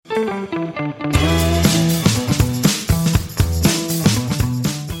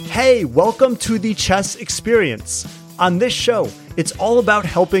Hey, welcome to the Chess Experience. On this show, it's all about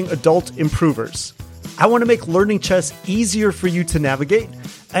helping adult improvers. I want to make learning chess easier for you to navigate,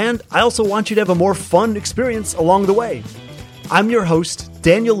 and I also want you to have a more fun experience along the way. I'm your host,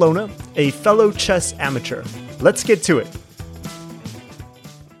 Daniel Lona, a fellow chess amateur. Let's get to it.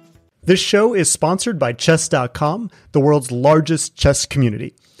 This show is sponsored by Chess.com, the world's largest chess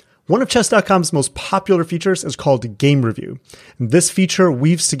community. One of Chess.com's most popular features is called Game Review. This feature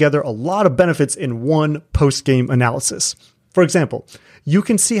weaves together a lot of benefits in one post-game analysis. For example, you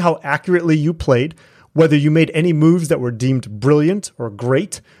can see how accurately you played, whether you made any moves that were deemed brilliant or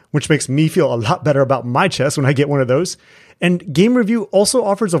great, which makes me feel a lot better about my chess when I get one of those. And Game Review also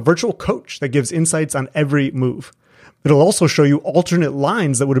offers a virtual coach that gives insights on every move. It'll also show you alternate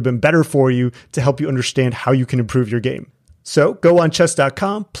lines that would have been better for you to help you understand how you can improve your game. So go on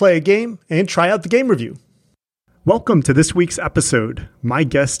chess.com, play a game, and try out the Game Review. Welcome to this week's episode. My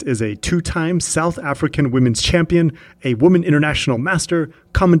guest is a two-time South African women's champion, a woman international master,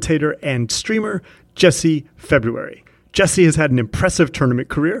 commentator, and streamer, Jessie February. Jessie has had an impressive tournament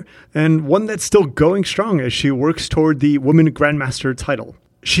career, and one that's still going strong as she works toward the Women Grandmaster title.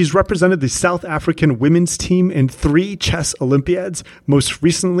 She's represented the South African women's team in 3 chess Olympiads, most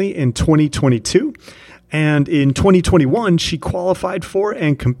recently in 2022. And in 2021, she qualified for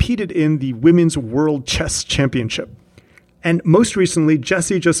and competed in the Women's World Chess Championship. And most recently,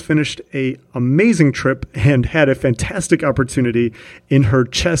 Jessie just finished an amazing trip and had a fantastic opportunity in her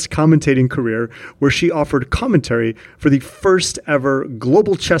chess commentating career, where she offered commentary for the first ever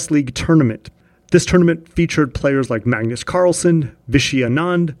Global Chess League tournament. This tournament featured players like Magnus Carlsen, Vishy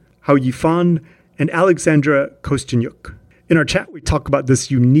Anand, Hao Yifan, and Alexandra Kostyanyuk. In our chat, we talk about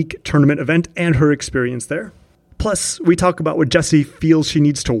this unique tournament event and her experience there. Plus, we talk about what Jessie feels she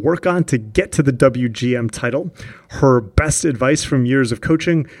needs to work on to get to the WGM title, her best advice from years of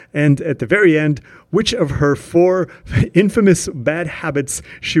coaching, and at the very end, which of her 4 infamous bad habits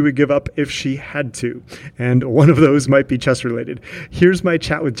she would give up if she had to. And one of those might be chess-related. Here's my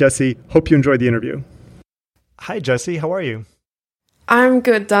chat with Jessie. Hope you enjoyed the interview. Hi, Jessie. How are you? I'm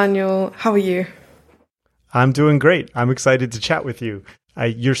good, Daniel. How are you? I'm doing great. I'm excited to chat with you.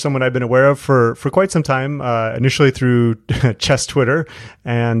 You're someone I've been aware of for quite some time, initially through chess Twitter.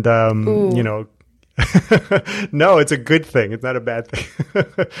 And, no, it's a good thing. It's not a bad thing.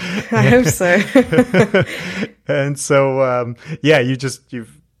 I hope so. And so,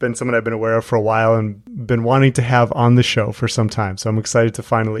 you've been someone I've been aware of for a while and been wanting to have on the show for some time. So I'm excited to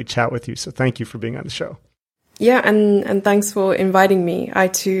finally chat with you. So thank you for being on the show. Yeah, and thanks for inviting me. I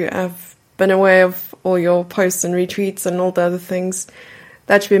too have been aware of all your posts and retweets and all the other things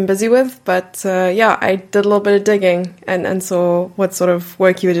that you've been busy with. But I did a little bit of digging and saw what sort of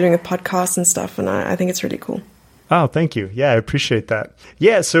work you were doing with podcasts and stuff. And I think it's really cool. Oh, thank you. Yeah, I appreciate that.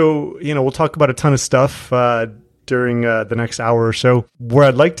 Yeah, so, we'll talk about a ton of stuff during the next hour or so. Where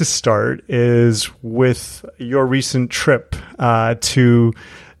I'd like to start is with your recent trip to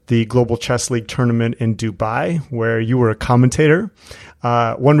the Global Chess League tournament in Dubai, where you were a commentator.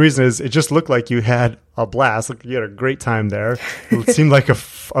 One reason is it just looked like you had a blast. Like you had a great time there. It seemed like a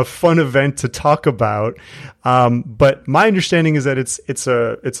fun event to talk about. But my understanding is that it's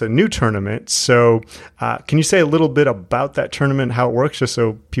a new tournament. So can you say a little bit about that tournament, how it works, just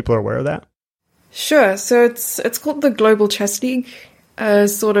so people are aware of that? Sure. So it's called the Global Chess League.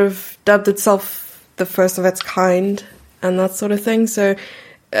 Sort of dubbed itself the first of its kind and that sort of thing. So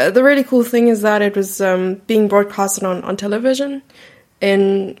the really cool thing is that it was being broadcasted on television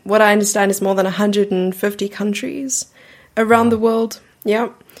in what I understand is more than 150 countries around the world. Yeah.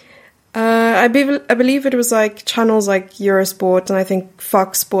 I believe it was like channels like Eurosport and I think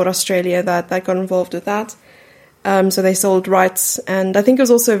Fox Sport Australia that got involved with that. So they sold rights, and I think it was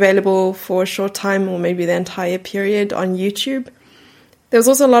also available for a short time or maybe the entire period on YouTube. There was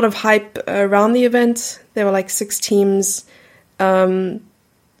also a lot of hype around the event. There were like 6 teams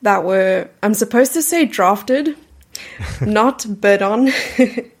that were, I'm supposed to say, drafted, not bid on.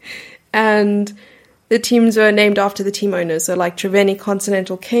 And the teams were named after the team owners. So like Treveni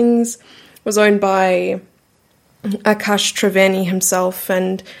Continental Kings was owned by Akash Treveni himself.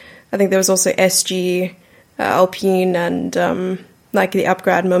 And I think there was also SG Alpine and like the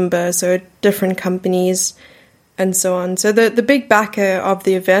Upgrad Mumbai, so different companies and so on. So the big backer of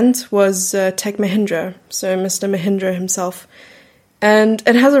the event was Tech Mahindra, so Mr. Mahindra himself. And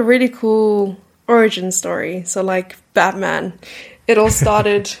it has a really cool origin story. So like Batman, it all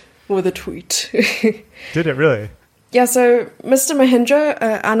started with a tweet. Did it really? Yeah, so Mr. Mahindra,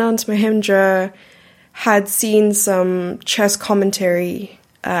 Anand Mahindra, had seen some chess commentary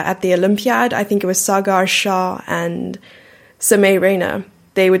at the Olympiad. I think it was Sagar Shah and Samay Rayner.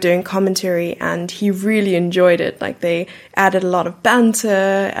 They were doing commentary, and he really enjoyed it. Like, they added a lot of banter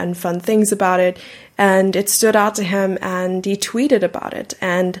and fun things about it, and it stood out to him, and he tweeted about it.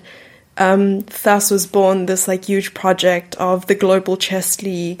 And thus was born this like huge project of the Global Chess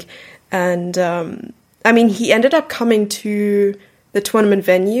League. And I mean, he ended up coming to the tournament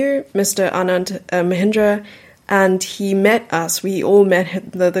venue, Mr. Anand Mahindra, and he met us. We all met him,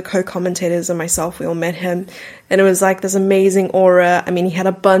 the co-commentators and myself, we all met him. And it was like this amazing aura. I mean, he had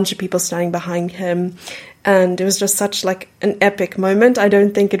a bunch of people standing behind him. And it was just such like an epic moment. I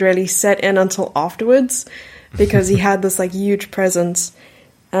don't think it really set in until afterwards, because he had this like huge presence.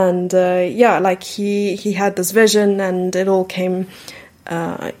 And yeah, like he had this vision, and it all came,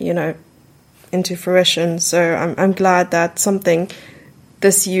 into fruition. So I'm glad that something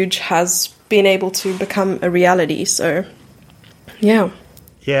this huge has been able to become a reality. So, yeah.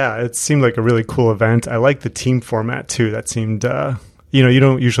 Yeah, it seemed like a really cool event. I like the team format too. That seemed, you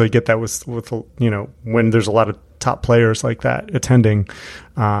don't usually get that with when there's a lot of top players like that attending.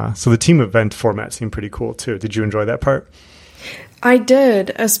 So the team event format seemed pretty cool too. Did you enjoy that part? I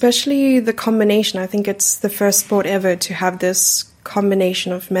did, especially the combination. I think it's the first sport ever to have this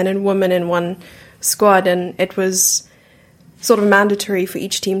combination of men and women in one squad, and it was sort of mandatory for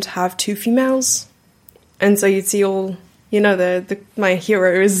each team to have 2 females. And so you'd see all, my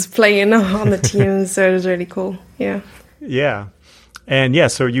heroes playing on the team, so it was really cool. Yeah. Yeah. And yeah,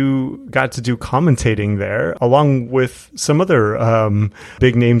 so you got to do commentating there, along with some other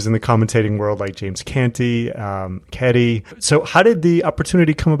big names in the commentating world, like James Canty, Keddy. So how did the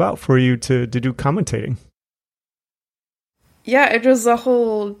opportunity come about for you to do commentating? Yeah, it was a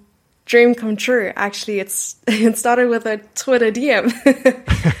whole dream come true. Actually, it started with a Twitter DM.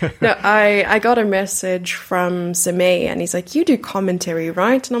 No, I got a message from Samay, and he's like, "You do commentary,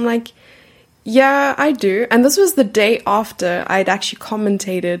 right?" And I'm like, "Yeah, I do." And this was the day after I'd actually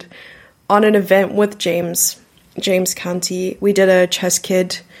commentated on an event with James Canty. We did a Chess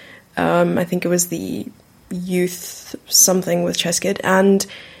Kid. I think it was the youth something with Chess Kid. And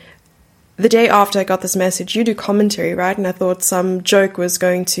the day after I got this message, "You do commentary, right?" And I thought some joke was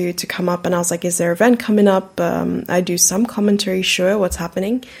going to come up. And I was like, "Is there an event coming up? I do some commentary, sure. What's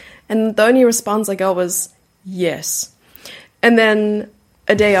happening?" And the only response I got was, "Yes." And then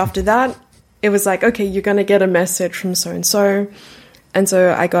a day after that, it was like, "Okay, you're going to get a message from so-and-so." And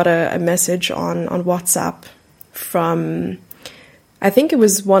so I got a message on WhatsApp from, I think it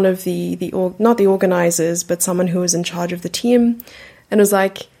was one of not the organizers, but someone who was in charge of the team. And it was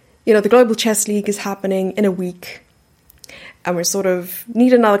like, the Global Chess League is happening in a week, and we sort of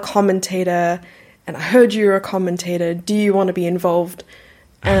need another commentator. And I heard you're a commentator. Do you want to be involved?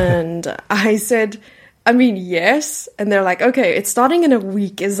 And I said, I mean, yes. And they're like, "Okay, it's starting in a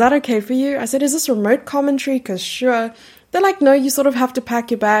week. Is that okay for you?" I said, "Is this remote commentary? Because sure." They're like, "No, you sort of have to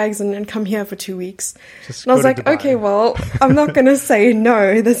pack your bags and come here for 2 weeks." And I was like, Dubai. "Okay, well, I'm not going to say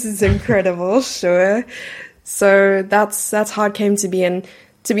no. This is incredible, sure." So that's how it came to be. And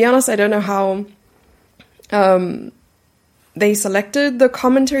to be honest, I don't know how they selected the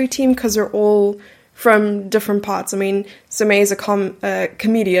commentary team, because they're all from different parts. I mean, Samay is a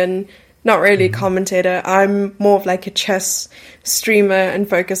comedian, not really a commentator. I'm more of like a chess streamer and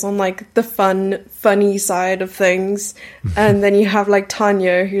focus on like the funny side of things. And then you have like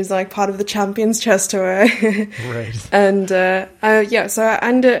Tanya, who's like part of the Champions Chess Tour. Right. And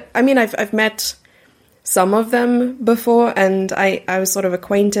I mean, I've met some of them before, and I was sort of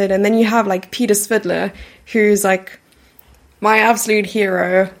acquainted. And then you have like Peter Svidler, who's like my absolute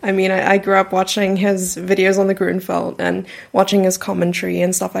hero. I mean, I grew up watching his videos on the Grunfeld and watching his commentary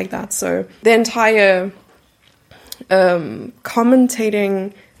and stuff like that. So the entire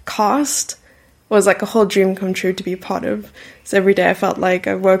commentating cast was like a whole dream come true to be part of. So every day I felt like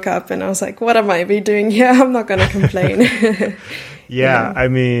I woke up and I was like, what am I doing here? I'm not going to complain. Yeah, I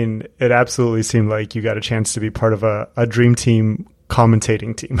mean, it absolutely seemed like you got a chance to be part of a dream team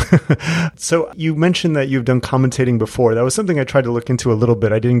commentating team. So you mentioned that you've done commentating before. That was something I tried to look into a little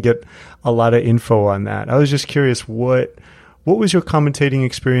bit. I didn't get a lot of info on that. I was just curious, what was your commentating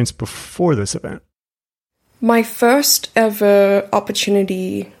experience before this event? My first ever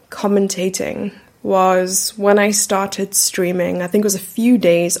opportunity commentating was when I started streaming. I think it was a few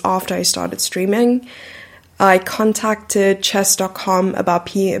days after I started streaming. I contacted chess.com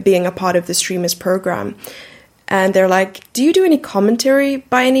about being a part of the streamers program. And they're like, "Do you do any commentary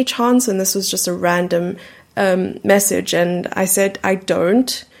by any chance?" And this was just a random message. And I said, "I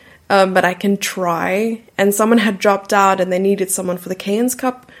don't, but I can try." And someone had dropped out and they needed someone for the Cairns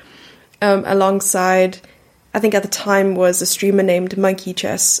Cup alongside I think at the time was a streamer named Monkey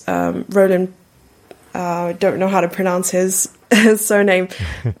Chess, Roland. Don't know how to pronounce his surname,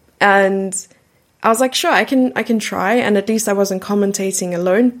 and I was like, sure, I can try, and at least I wasn't commentating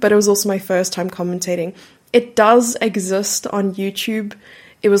alone. But it was also my first time commentating. It does exist on YouTube.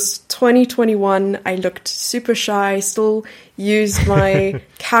 It was 2021. I looked super shy. Still used my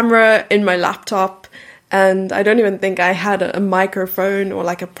camera in my laptop. And I don't even think I had a microphone or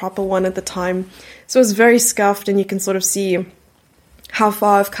like a proper one at the time. So it was very scuffed, and you can sort of see how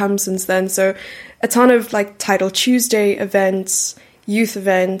far I've come since then. So a ton of like Title Tuesday events, youth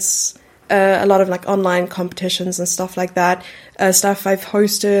events, a lot of like online competitions and stuff like that. Stuff I've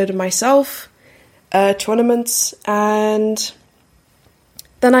hosted myself, tournaments. And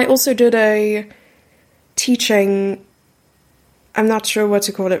then I also did a teaching, I'm not sure what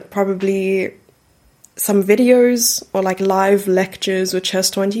to call it, probably some videos or like live lectures with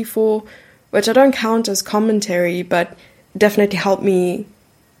Chess24, which I don't count as commentary, but definitely helped me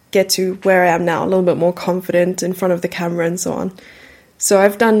get to where I am now, a little bit more confident in front of the camera and so on. So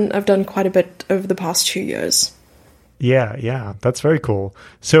I've done quite a bit over the past 2 years. Yeah, that's very cool.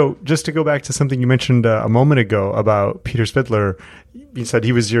 So just to go back to something you mentioned a moment ago about Peter Spittler, you said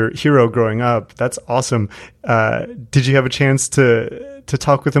he was your hero growing up. That's awesome. Did you have a chance to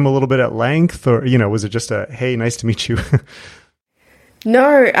talk with him a little bit at length, or was it just a hey, nice to meet you?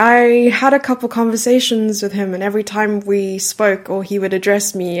 No, I had a couple conversations with him, and every time we spoke or he would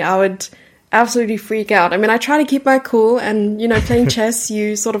address me, I would absolutely freak out. I mean, I try to keep my cool, and playing chess,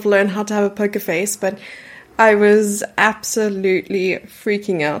 you sort of learn how to have a poker face, but I was absolutely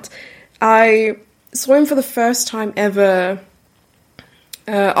freaking out. I saw him for the first time ever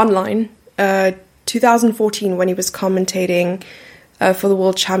online, 2014, when he was commentating for the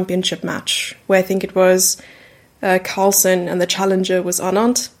World Championship match, where I think it was Carlsen and the challenger was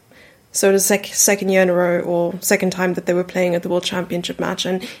Anand. So it was second year in a row, or second time that they were playing at the World Championship match,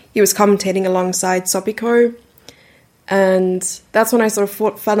 and he was commentating alongside Sopiko. And that's when I sort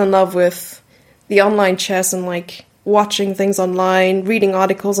of fell in love with the online chess and like watching things online, reading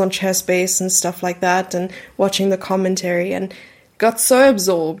articles on ChessBase and stuff like that, and watching the commentary, and got so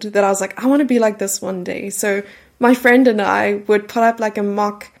absorbed that I was like, I want to be like this one day. So my friend and I would put up like a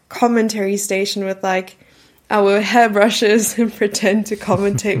mock commentary station with like our hairbrushes and pretend to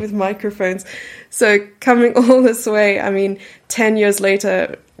commentate with microphones. So coming all this way, I mean, 10 years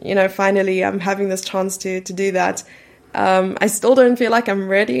later, finally I'm having this chance to do that. I still don't feel like I'm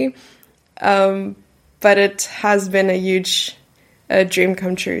ready, but it has been a huge dream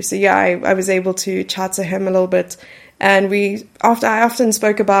come true. So yeah, I was able to chat to him a little bit, and I often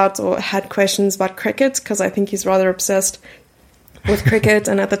spoke about or had questions about cricket, because I think he's rather obsessed with cricket,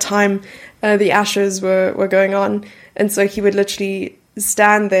 and at the time the Ashes were going on, and so he would literally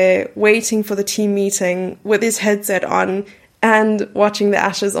stand there waiting for the team meeting with his headset on and watching the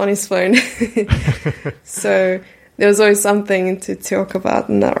Ashes on his phone. So there was always something to talk about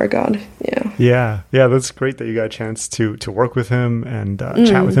in that regard. Yeah, that's great that you got a chance to work with him and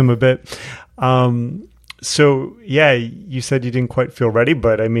chat with him a bit. So yeah, you said you didn't quite feel ready,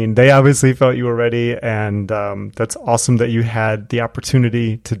 but I mean, they obviously felt you were ready, and that's awesome that you had the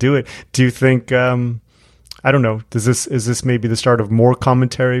opportunity to do it. Do you think, I don't know, is this maybe the start of more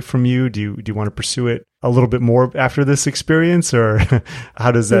commentary from you? Do you want to pursue it a little bit more after this experience, or how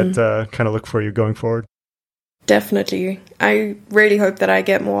does that kind of look for you going forward? Definitely. I really hope that I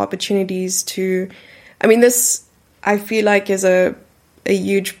get more opportunities to, I mean, this I feel like is a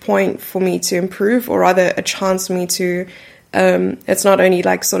huge point for me to improve, or rather a chance for me to, it's not only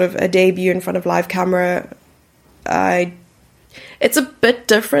like sort of a debut in front of live camera. It's a bit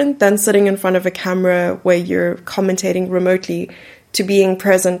different than sitting in front of a camera where you're commentating remotely, to being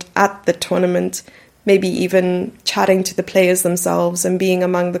present at the tournament, maybe even chatting to the players themselves and being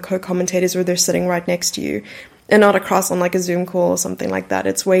among the co-commentators where they're sitting right next to you, and not across on like a Zoom call or something like that.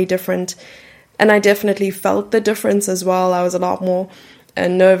 It's way different. And I definitely felt the difference as well. I was a lot more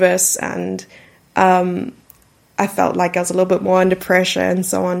nervous, and I felt like I was a little bit more under pressure and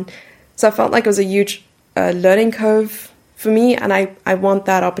so on. So I felt like it was a huge learning curve for me, and I want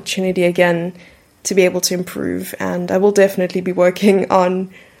that opportunity again to be able to improve. And I will definitely be working on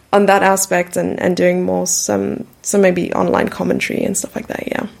that aspect and doing more some maybe online commentary and stuff like that.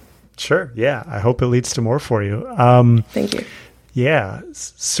 Yeah. Sure. Yeah. I hope it leads to more for you. Thank you. Yeah.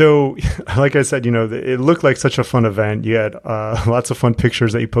 So like I said, it looked like such a fun event. You had lots of fun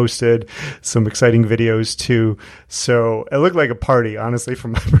pictures that you posted, some exciting videos too. So it looked like a party, honestly,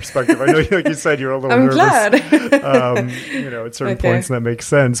 from my perspective. I know, like you said, you're a little nervous. Glad. At certain points, and that makes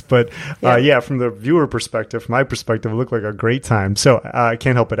sense. But from the viewer perspective, my perspective, it looked like a great time. So I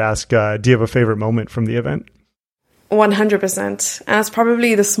can't help but ask, do you have a favorite moment from the event? 100%. And it's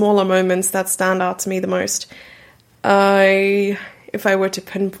probably the smaller moments that stand out to me the most. If I were to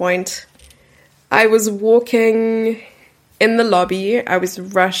pinpoint, I was walking in the lobby. I was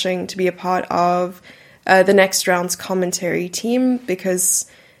rushing to be a part of the next round's commentary team because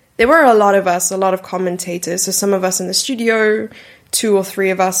there were a lot of us, a lot of commentators. So some of us in the studio, 2 or 3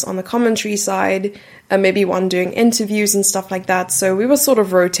 of us on the commentary side, maybe one doing interviews and stuff like that. So we were sort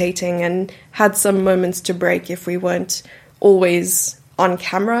of rotating and had some moments to break if we weren't always on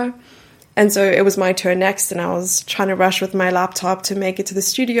camera. And so it was my turn next, and I was trying to rush with my laptop to make it to the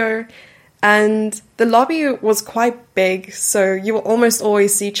studio. And the lobby was quite big, so you will almost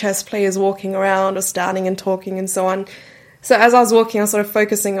always see chess players walking around or standing and talking and so on. So as I was walking, I was sort of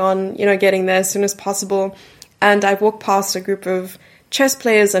focusing on, getting there as soon as possible. And I walked past a group of chess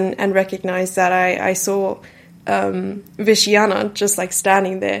players and recognized that I saw Vishyana just like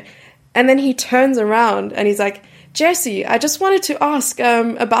standing there. And then he turns around and he's like, Jesse, I just wanted to ask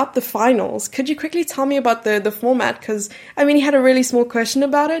about the finals. Could you quickly tell me about the format? Because, he had a really small question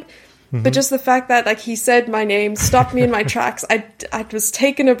about it. Mm-hmm. But just the fact that like he said my name stopped me in my tracks. I was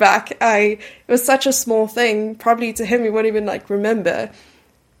taken aback. It was such a small thing. Probably to him, he wouldn't even like remember.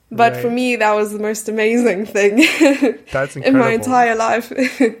 But for me, that was the most amazing thing That's in my entire life.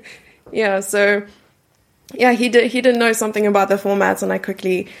 He didn't know something about the formats, and I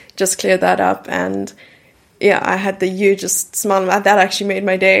quickly just cleared that up. And I had the hugest smile. That actually made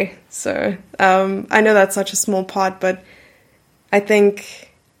my day. So I know that's such a small part, but I think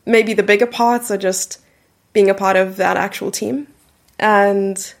maybe the bigger parts are just being a part of that actual team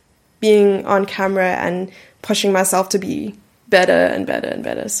and being on camera and pushing myself to be better and better and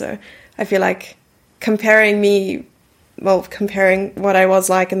better. So I feel like comparing what I was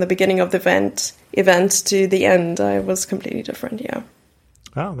like in the beginning of the event to the end, I was completely different. Yeah.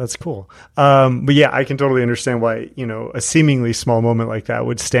 Oh, that's cool. But yeah, I can totally understand why, a seemingly small moment like that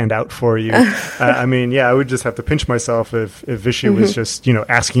would stand out for you. I would just have to pinch myself if Vishy was just,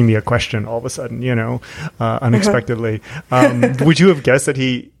 asking me a question all of a sudden, unexpectedly. Would you have guessed that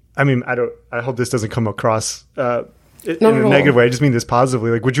I hope this doesn't come across in a negative way. I just mean this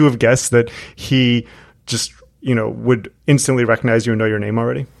positively. Like, would you have guessed that he just, would instantly recognize you and know your name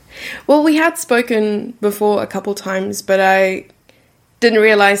already? Well, we had spoken before a couple times, but I didn't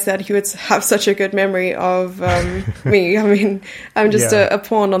realize that he would have such a good memory of me. I'm just a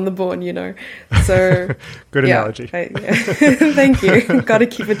pawn on the board, So good analogy. Thank you. Got to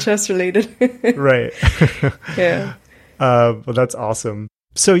keep it chess related. Right. Yeah. Well, that's awesome.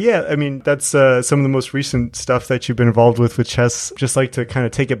 So that's some of the most recent stuff that you've been involved with chess. Just like to kind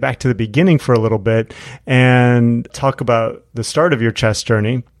of take it back to the beginning for a little bit and talk about the start of your chess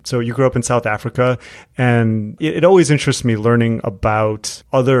journey. So you grew up in South Africa, and it always interests me learning about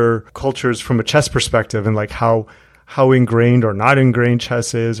other cultures from a chess perspective and like how ingrained or not ingrained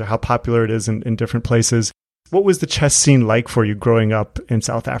chess is, or how popular it is in different places. What was the chess scene like for you growing up in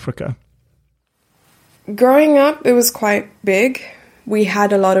South Africa? Growing up, it was quite big. We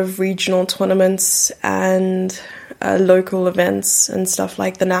had a lot of regional tournaments and local events and stuff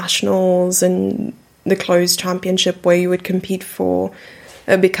like the nationals and the closed championship, where you would compete for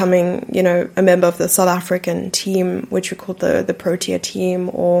becoming, a member of the South African team, which we called the Protea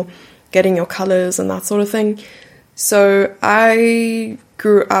team, or getting your colors and that sort of thing. So I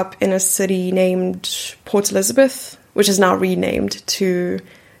grew up in a city named Port Elizabeth, which is now renamed to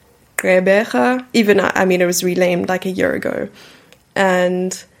Gqeberha. It was renamed like a year ago.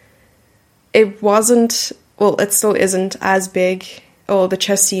 And it still isn't as big, or the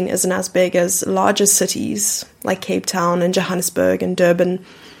chess scene isn't as big as larger cities like Cape Town and Johannesburg and Durban.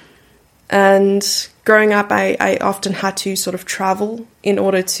 And growing up, I often had to sort of travel in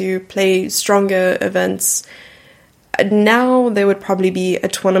order to play stronger events. Now there would probably be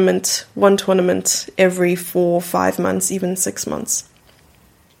one tournament every 4 or 5 months, even 6 months.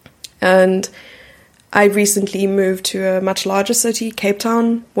 And I recently moved to a much larger city, Cape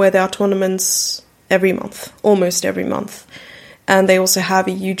Town, where there are tournaments every month, almost every month. And they also have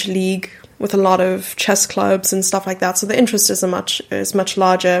a huge league with a lot of chess clubs and stuff like that. So the interest is much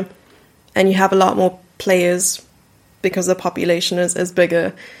larger, and you have a lot more players because the population is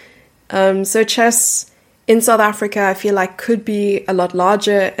bigger. So chess in South Africa, I feel like could be a lot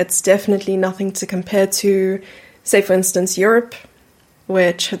larger. It's definitely nothing to compare to, say, for instance, Europe,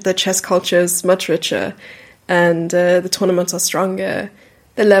 where the chess culture is much richer and the tournaments are stronger.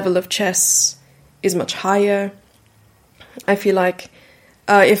 The level of chess is much higher. I feel like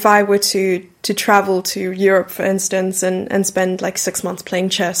if I were to travel to Europe, for instance, and spend like 6 months playing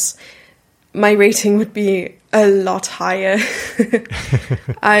chess, my rating would be a lot higher.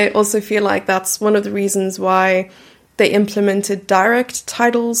 I also feel like that's one of the reasons why they implemented direct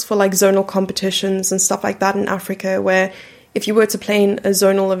titles for like zonal competitions and stuff like that in Africa, where if you were to play in a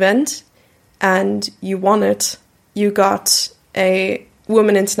zonal event and you won it, you got a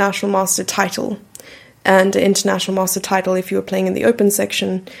Women International Master title and an International Master title if you were playing in the open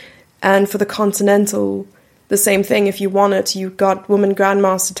section. And for the Continental, the same thing. If you won it, you got Women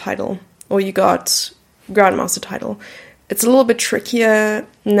Grandmaster title or you got Grandmaster title. It's a little bit trickier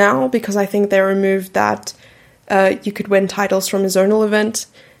now because I think they removed that you could win titles from a zonal event,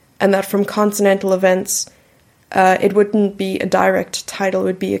 and that from continental events, it wouldn't be a direct title, it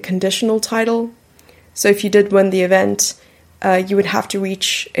would be a conditional title. So if you did win the event, you would have to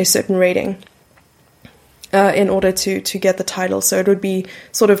reach a certain rating in order to get the title. So it would be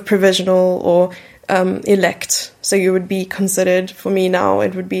sort of provisional or elect. So you would be considered, for me now,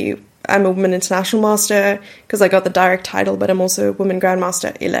 it would be, I'm a Women International Master because I got the direct title, but I'm also a Women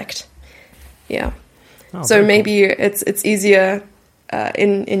Grandmaster elect. Yeah. Oh, so maybe cool. It's easier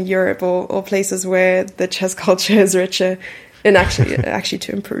in Europe or places where the chess culture is richer in actually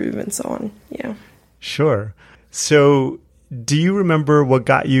to improve and so on. Yeah. Sure. So do you remember what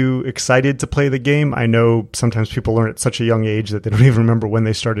got you excited to play the game? I know sometimes people learn at such a young age that they don't even remember when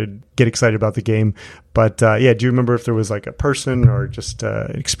they started get excited about the game. But do you remember if there was like a person or just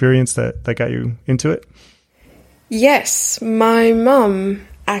an experience that got you into it? Yes, my mum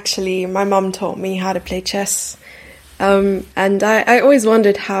taught me how to play chess. And I always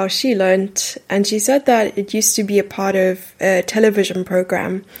wondered how she learned. And she said that it used to be a part of a television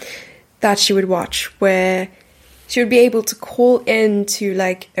program that she would watch where she would be able to call in to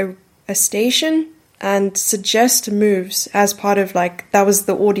like a station and suggest moves as part of that was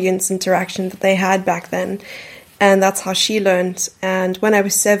the audience interaction that they had back then. And that's how she learned. And when I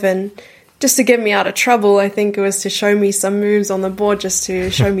was 7, just to get me out of trouble, I think it was to show me some moves on the board, just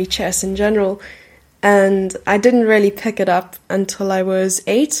to show me chess in general. And I didn't really pick it up until I was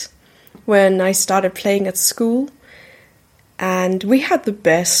 8, when I started playing at school. And we had the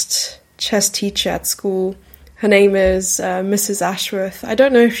best chess teacher at school. Her name is Mrs. Ashworth. I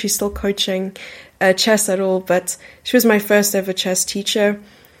don't know if she's still coaching chess at all, but she was my first ever chess teacher.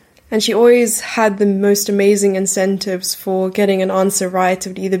 And she always had the most amazing incentives for getting an answer right. It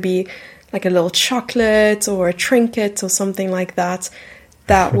would either be like a little chocolate or a trinket or something like that,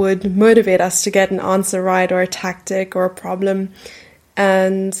 that would motivate us to get an answer right, or a tactic or a problem.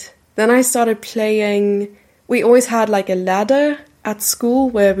 And then I started playing. We always had like a ladder at school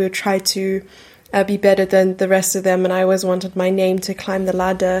where we would try to be better than the rest of them, and I always wanted my name to climb the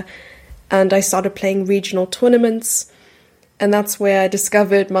ladder. And I started playing regional tournaments, and that's where I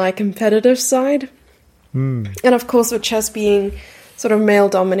discovered my competitive side. And of course, with chess being sort of male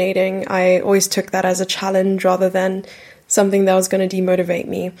dominating, I always took that as a challenge rather than something that was going to demotivate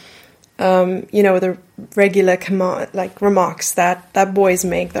me. The regular remarks that boys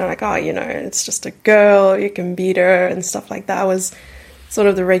make, they're like, it's just a girl, you can beat her and stuff like that was sort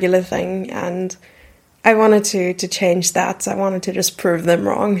of the regular thing. And I wanted to change that. I wanted to just prove them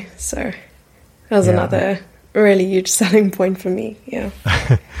wrong. So that was another really huge selling point for me. Yeah.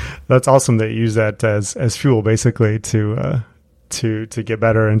 That's awesome that you use that as fuel, basically, to get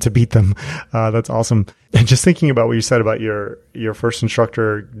better and to beat them. That's awesome. And just thinking about what you said about your first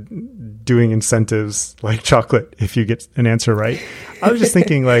instructor doing incentives like chocolate if you get an answer right, I was just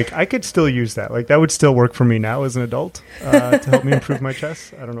thinking I could still use that. That would still work for me now as an adult to help me improve my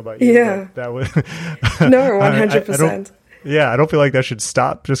chess. I don't know about you. Yeah. That would. No, 100%. I don't feel like that should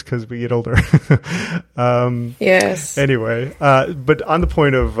stop just because we get older. Yes. Anyway, but on the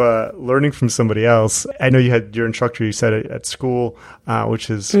point of learning from somebody else, I know you had your instructor, you said at school, which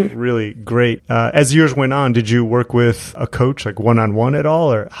is really great. As years went on, did you work with a coach, one-on-one at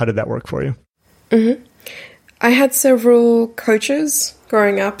all, or how did that work for you? Mm-hmm. I had several coaches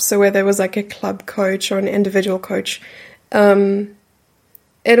growing up, so where there was a club coach or an individual coach.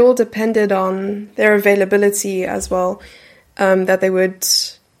 It all depended on their availability as well. That they would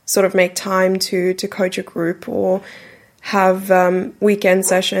sort of make time to coach a group or have weekend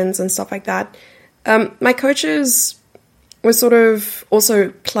sessions and stuff like that. My coaches were sort of also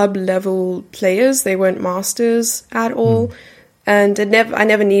club level players. They weren't masters at all. And I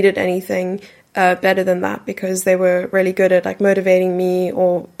never needed anything better than that, because they were really good at motivating me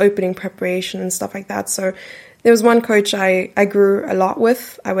or opening preparation and stuff like that. So there was one coach I grew a lot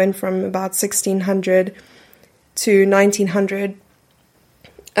with. I went from about 1600 to 1900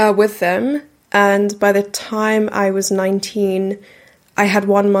 with them, and by the time I was 19, I had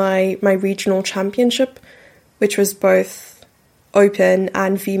won my regional championship, which was both open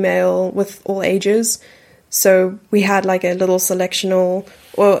and female with all ages. So we had a little selectional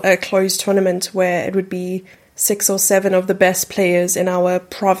or a closed tournament where it would be 6 or 7 of the best players in our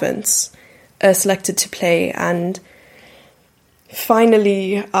province selected to play. And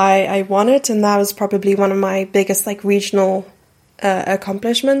finally, I won it, and that was probably one of my biggest like regional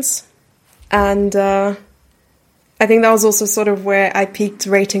accomplishments. And I think that was also sort of where I peaked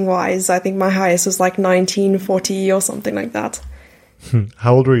rating-wise. I think my highest was like 1940 or something like that.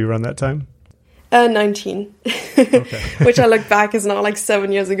 How old were you around that time? 19. Okay. Which I look back is now like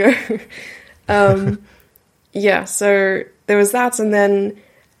 7 years ago. Yeah, so there was that. And then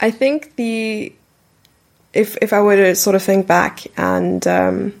I think if I were to sort of think back and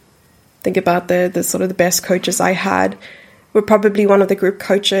think about the sort of the best coaches I had, were probably one of the group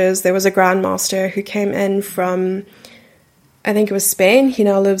coaches. There was a grandmaster who came in from, I think it was Spain. He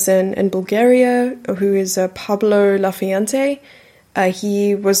now lives in Bulgaria, who is Pablo Lafuente.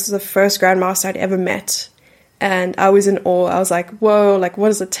 He was the first grandmaster I'd ever met. And I was in awe. I was like, whoa, like what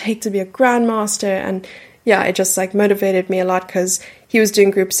does it take to be a grandmaster? And yeah, it just like motivated me a lot because he was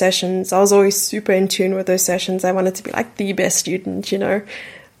doing group sessions. I was always super in tune with those sessions. I wanted to be like the best student, you know.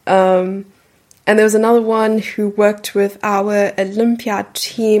 And there was another one who worked with our Olympiad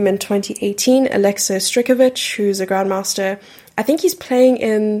team in 2018, Alexis Strikovic, who's a grandmaster. I think he's playing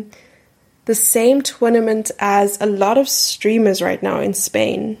in the same tournament as a lot of streamers right now in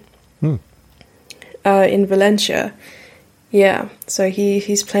Spain, in Valencia. Yeah, so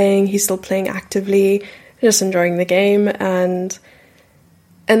he's still playing actively, just enjoying the game. And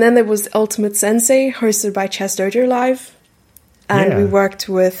then there was Ultimate Sensei, hosted by Chess Dojo Live. And we worked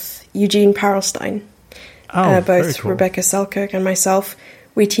with Eugene Parelstein, both cool. Rebecca Selkirk and myself.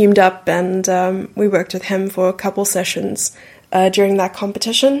 We teamed up and we worked with him for a couple sessions during that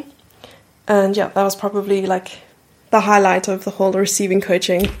competition. And yeah, that was probably like the highlight of the whole receiving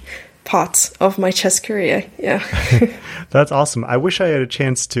coaching part of my chess career. Yeah. That's awesome. I wish I had a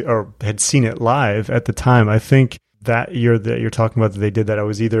chance to, or had seen it live at the time. I think that year that you're talking about that they did that,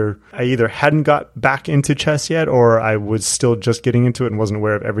 I either hadn't got back into chess yet, or I was still just getting into it and wasn't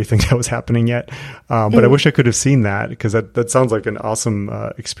aware of everything that was happening yet. But I wish I could have seen that, because that sounds like an awesome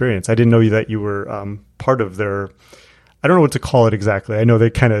experience. I didn't know that you were part of their, I don't know what to call it exactly. I know they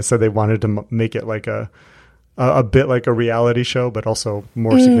kind of said they wanted to make it like a bit like a reality show, but also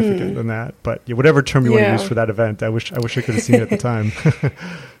more significant than that. But whatever term you want to use for that event, I wish I could have seen it at the time.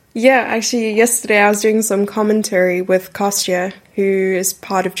 Yeah, actually, yesterday I was doing some commentary with Kostya, who is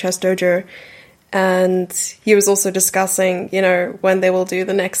part of Chess Dojo, and he was also discussing, when they will do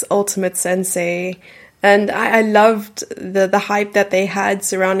the next Ultimate Sensei. And I loved the hype that they had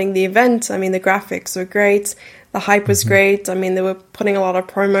surrounding the event. I mean, the graphics were great. The hype was great. I mean, they were putting a lot of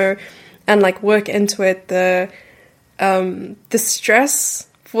promo and like work into it. The stress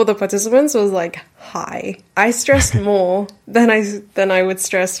for the participants was like high. I stressed more than I would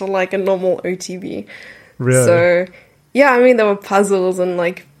stress for like a normal OTB. Really? So yeah, I mean, there were puzzles and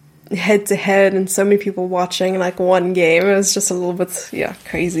like head to head and so many people watching like one game. It was just a little bit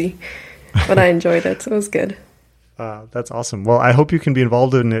crazy, but I enjoyed it. It was good. That's awesome. Well, I hope you can be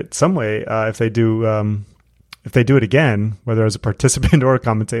involved in it some way if they do it again, whether as a participant or a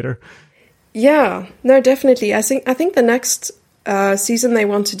commentator. Yeah, no, definitely. I think the next season they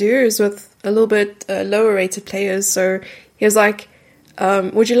want to do is with a little bit lower rated players. So he was like,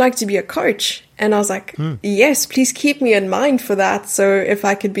 would you like to be a coach? And I was like, yes, please keep me in mind for that. So if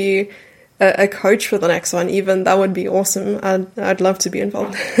I could be a coach for the next one, even, that would be awesome. I'd love to be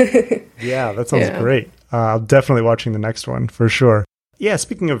involved. Yeah, that sounds great. I'm definitely watching the next one for sure. Yeah,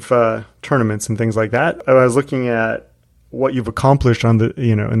 speaking of tournaments and things like that, I was looking at what you've accomplished on the,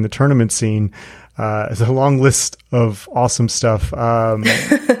 in the tournament scene. It's a long list of awesome stuff.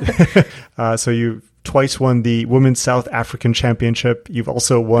 So you've twice won the Women's South African Championship. You've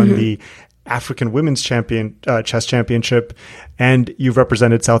also won the African Women's Chess Championship, and you've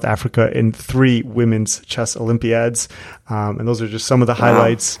represented South Africa in 3 Women's Chess Olympiads. And those are just some of the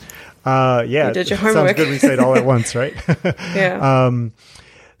highlights. Yeah, you did your homework. Sounds good we say it all at once, right? Yeah.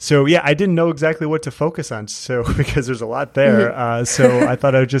 So yeah, I didn't know exactly what to focus on, so because there's a lot there. So I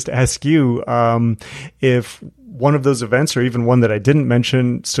thought I would just ask you if one of those events, or even one that I didn't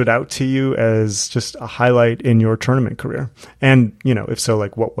mention, stood out to you as just a highlight in your tournament career, and if so,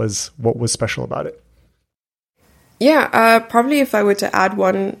 like what was special about it? Yeah, probably if I were to add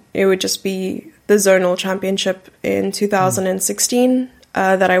one, it would just be the zonal championship in 2016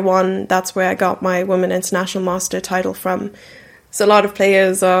 that I won. That's where I got my Women International Master title from. So a lot of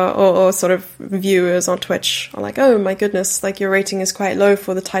players or sort of viewers on Twitch are like, oh my goodness, like your rating is quite low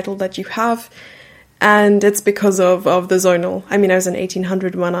for the title that you have. And it's because of the zonal. I mean, I was an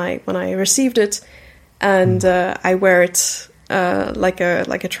 1800 when I received it, and I wear it like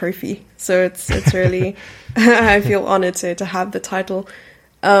a trophy. So it's really I feel honored to have the title.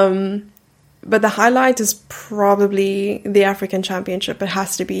 But the highlight is probably the African Championship. It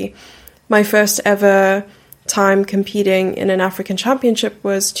has to be. My first ever time competing in an African Championship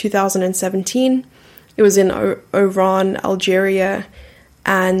was 2017. It was in Oran, Algeria,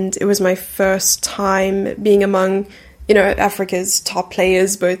 and it was my first time being among, Africa's top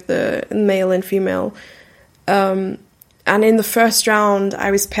players, both the male and female. And in the first round,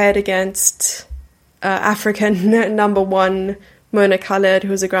 I was paired against African number one, Mona Khaled, who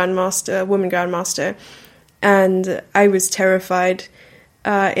was a woman grandmaster, and I was terrified.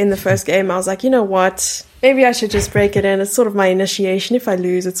 In the first game, I was like, you know what? Maybe I should just break it in. It's sort of my initiation. If I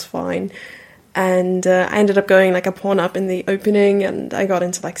lose, it's fine. And I ended up going like a pawn up in the opening, and I got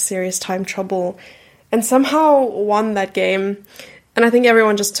into like serious time trouble and somehow won that game. And I think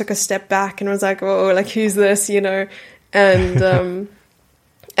everyone just took a step back and was like, oh, like, who's this, And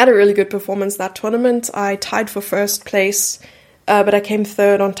had a really good performance that tournament. I tied for first place, but I came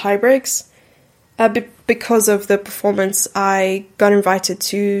third on tie breaks. Because of the performance, I got invited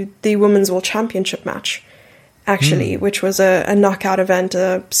to the Women's World Championship match, actually, which was a knockout event,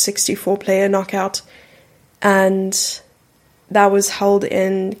 a 64-player knockout. And that was held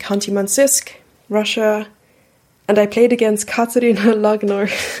in County Mansisk, Russia. And I played against Katerina Lagnor,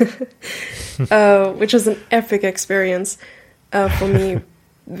 which was an epic experience for me.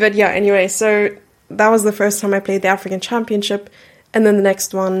 But yeah, anyway, so that was the first time I played the African Championship. And then the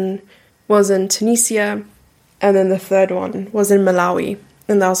next one was in Tunisia, and then the third one was in Malawi,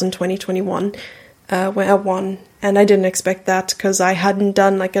 and that was in 2021, where I won. And I didn't expect that because I hadn't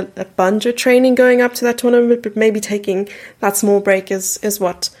done like a bunch of training going up to that tournament, but maybe taking that small break is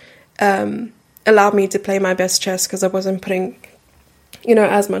what allowed me to play my best chess, because I wasn't putting,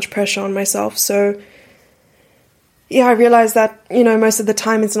 as much pressure on myself. So yeah, I realized that, most of the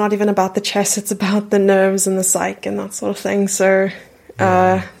time it's not even about the chess, it's about the nerves and the psyche and that sort of thing. So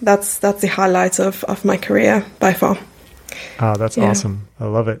that's the highlight of my career by far. Oh, that's awesome. I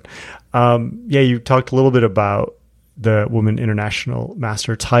love it. You talked a little bit about the Women International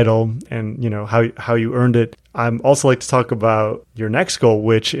Master title and, how you earned it. I'd also like to talk about your next goal,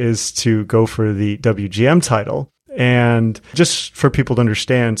 which is to go for the WGM title. And just for people to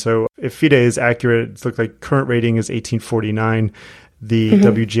understand, so if FIDE is accurate, it looks like current rating is 1849. The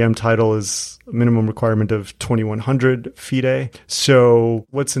WGM title is a minimum requirement of 2100 FIDE. So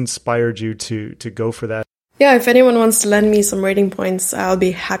what's inspired you to go for that? Yeah, if anyone wants to lend me some rating points, I'll be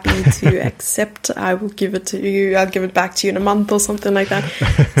happy to accept. I will give it to you. I'll give it back to you in a month or something like that.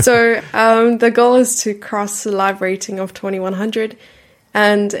 So the goal is to cross the live rating of 2100.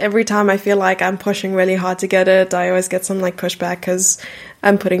 And every time I feel like I'm pushing really hard to get it, I always get some like pushback because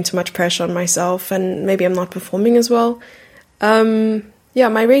I'm putting too much pressure on myself and maybe I'm not performing as well.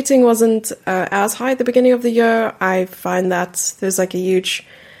 My rating wasn't as high at the beginning of the year. I find that there's like a huge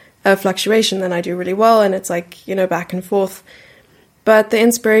fluctuation, then I do really well, and it's like, back and forth. But the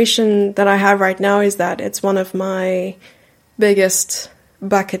inspiration that I have right now is that it's one of my biggest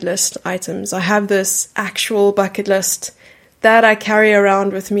bucket list items. I have this actual bucket list that I carry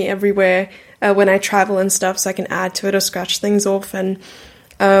around with me everywhere when I travel and stuff, so I can add to it or scratch things off. And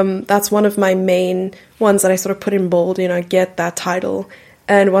that's one of my main ones that I sort of put in bold, get that title.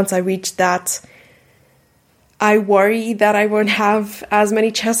 And once I reach that, I worry that I won't have as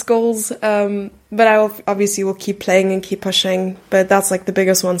many chess goals, but I obviously will keep playing and keep pushing. But that's like the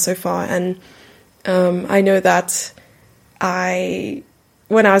biggest one so far. And I know that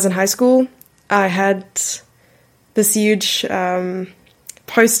when I was in high school, I had this huge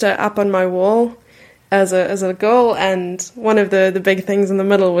poster up on my wall as a goal, and one of the big things in the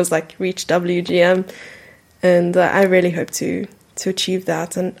middle was like reach WGM, and I really hope to achieve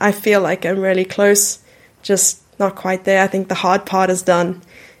that. And I feel like I'm really close. Just not quite there. I think the hard part is done.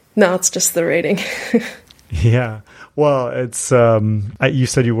 Now it's just the rating. Yeah. Well, it's you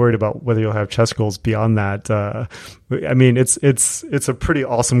said you worried about whether you'll have chess goals beyond that. I mean, it's a pretty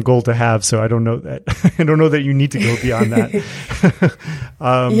awesome goal to have. So I don't know that you need to go beyond that.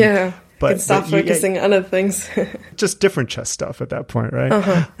 But can start focusing on other things. Just different chess stuff at that point, right?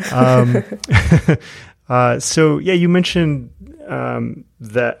 Uh-huh. So you mentioned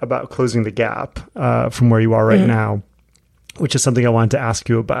that about closing the gap from where you are right now, which is something I wanted to ask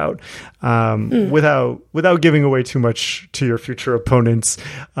you about. Without giving away too much to your future opponents,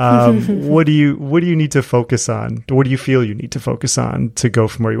 what do you need to focus on? What do you feel you need to focus on to go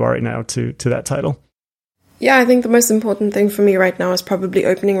from where you are right now to that title? Yeah, I think the most important thing for me right now is probably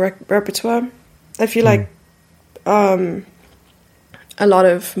opening repertoire. I feel like a lot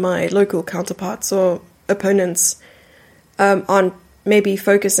of my local counterparts or opponents aren't maybe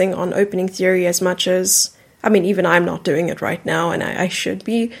focusing on opening theory as much as I mean, even I'm not doing it right now, and I should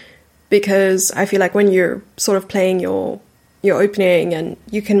be, because I feel like when you're sort of playing your opening and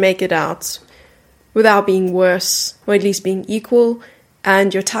you can make it out without being worse, or at least being equal,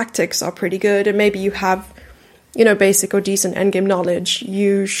 and your tactics are pretty good, and maybe you have, basic or decent endgame knowledge,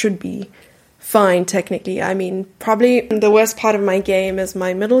 you should be fine technically. I mean, probably the worst part of my game is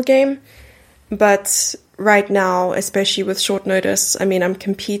my middle game, but right now, especially with short notice, I mean, I'm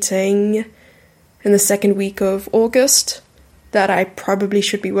competing in the second week of August, that I probably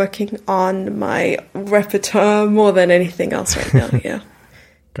should be working on my repertoire more than anything else right now, yeah.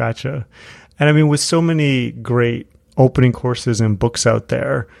 Gotcha. And I mean, with so many great opening courses and books out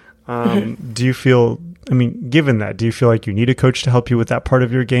there, do you feel, I mean, given that, do you feel like you need a coach to help you with that part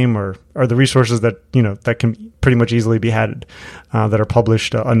of your game, or are the resources that, that can pretty much easily be had, that are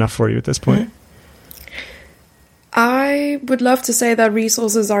published enough for you at this point? I would love to say that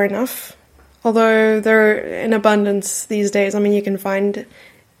resources are enough, although they're in abundance these days. I mean, you can find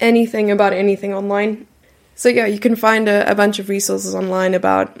anything about anything online. So yeah, you can find a bunch of resources online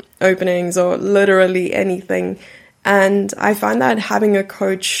about openings or literally anything. And I find that having a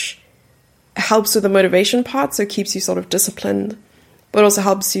coach helps with the motivation part, so it keeps you sort of disciplined, but also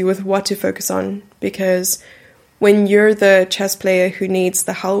helps you with what to focus on, because when you're the chess player who needs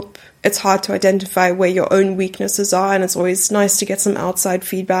the help, it's hard to identify where your own weaknesses are, and it's always nice to get some outside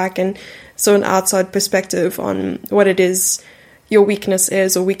feedback and so an outside perspective on what it is your weakness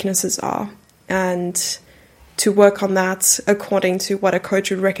is or weaknesses are, and to work on that according to what a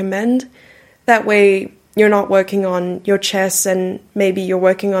coach would recommend. That way you're not working on your chess and maybe you're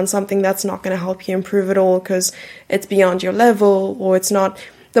working on something that's not going to help you improve at all because it's beyond your level, or it's not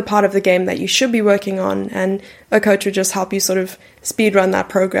the part of the game that you should be working on, and a coach would just help you sort of speed run that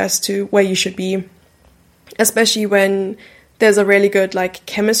progress to where you should be, especially when there's a really good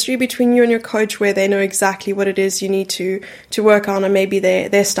chemistry between you and your coach, where they know exactly what it is you need to work on, and maybe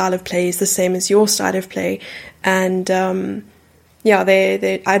their style of play is the same as your style of play, and their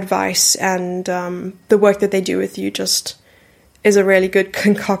advice and the work that they do with you just is a really good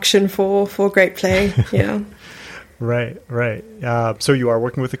concoction for great play. Yeah. Right. So you are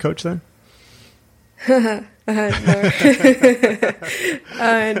working with a coach then? No.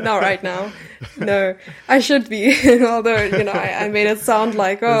 Not right now. No, I should be. Although, I made it sound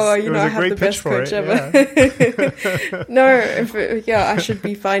like, I have the best coach ever. Yeah. No, I should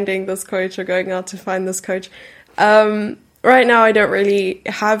be finding this coach or going out to find this coach. Right now, I don't really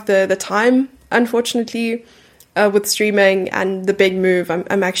have the time, unfortunately. With streaming and the big move,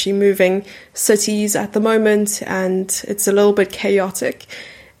 I'm actually moving cities at the moment, and it's a little bit chaotic.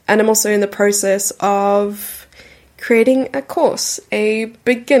 And I'm also in the process of creating a course, a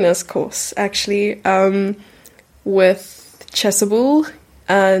beginner's course, actually, with Chessable,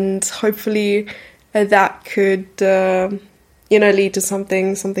 and hopefully that could, lead to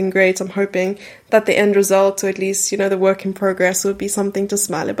something great. I'm hoping that the end result, or at least, the work in progress, would be something to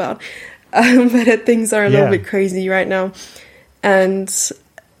smile about. But things are a little bit crazy right now. And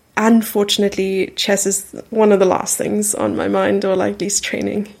unfortunately, chess is one of the last things on my mind, or at least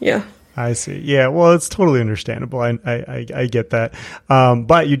training. Yeah. I see. Yeah. Well, it's totally understandable. I get that.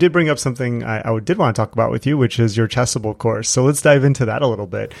 But you did bring up something I did want to talk about with you, which is your Chessable course. So let's dive into that a little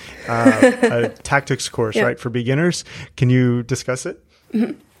bit. A tactics course, right, for beginners. Can you discuss it?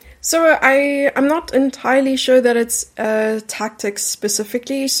 Mm-hmm. So I'm not entirely sure that it's tactics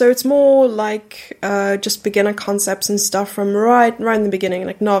specifically. So it's more like just beginner concepts and stuff from right in the beginning,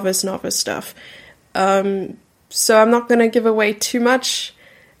 like novice stuff. So I'm not going to give away too much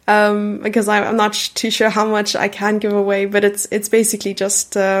because I'm not too sure how much I can give away. But it's basically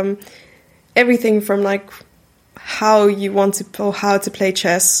just everything from how you want to or how to play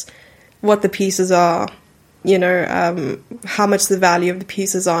chess, what the pieces are, how much the value of the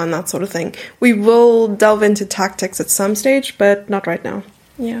pieces are, and that sort of thing. We will delve into tactics at some stage, but not right now.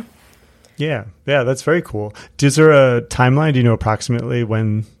 Yeah. Yeah, that's very cool. Is there a timeline? Do you know approximately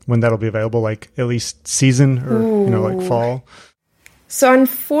when that'll be available, at least season or, fall? So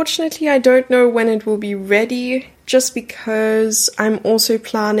unfortunately, I don't know when it will be ready, just because I'm also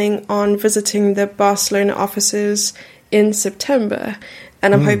planning on visiting the Barcelona offices in September.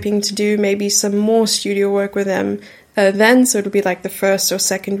 And I'm hoping to do maybe some more studio work with them then. So it'll be the first or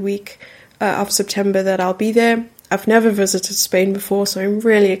second week of September that I'll be there. I've never visited Spain before, so I'm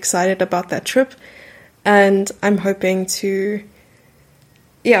really excited about that trip. And I'm hoping to,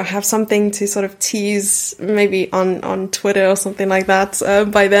 have something to sort of tease maybe on Twitter or something like that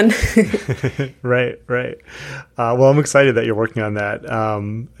by then. Right. Well, I'm excited that you're working on that.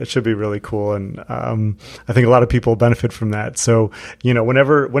 It should be really cool. And I think a lot of people benefit from that. So,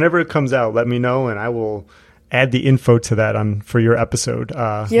 whenever it comes out, let me know, and I will add the info to that for your episode.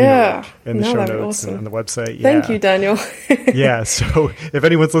 In the show notes and on the website. Thank you, Daniel. Yeah. So if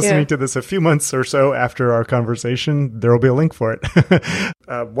anyone's listening to this a few months or so after our conversation, there will be a link for it.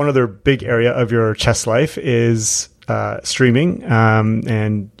 One other big area of your chess life is streaming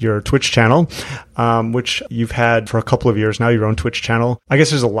and your Twitch channel, which you've had for a couple of years now, your own Twitch channel. I guess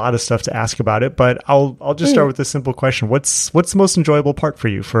there's a lot of stuff to ask about it, but I'll just start with this simple question. What's the most enjoyable part for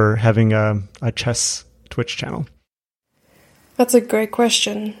you for having a chess Twitch channel? That's a great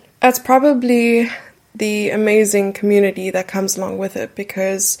question. That's probably the amazing community that comes along with it,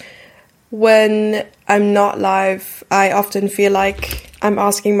 because when I'm not live, I often feel like I'm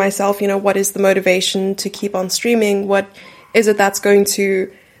asking myself, what is the motivation to keep on streaming? What is it that's going to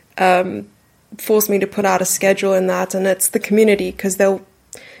force me to put out a schedule in that? And it's the community, because they'll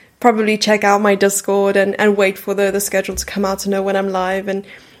probably check out my Discord and wait for the schedule to come out to know when I'm live and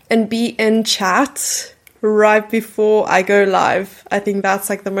be in chat right before I go live. I think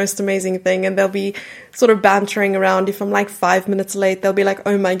that's like the most amazing thing. And they'll be sort of bantering around. If I'm like 5 minutes late, they'll be like,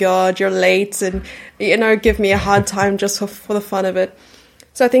 oh my God, you're late. And, give me a hard time just for the fun of it.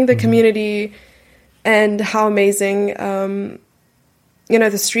 So I think the community and how amazing, the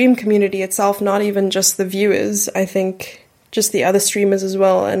stream community itself, not even just the viewers, I think just the other streamers as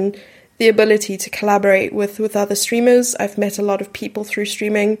well. And the ability to collaborate with other streamers. I've met a lot of people through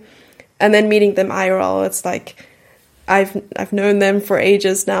streaming. And then meeting them IRL, it's like I've known them for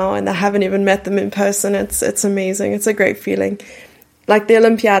ages now, and I haven't even met them in person. It's amazing. It's a great feeling. Like the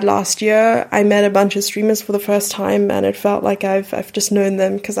Olympiad last year, I met a bunch of streamers for the first time, and it felt like I've just known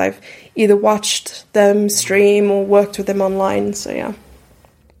them because I've either watched them stream or worked with them online. So yeah.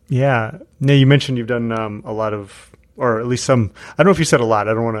 Yeah. Now you mentioned you've done a lot of, or at least some, I don't know if you said a lot,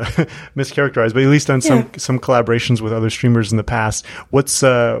 I don't want to mischaracterize, but at least done some collaborations with other streamers in the past. What's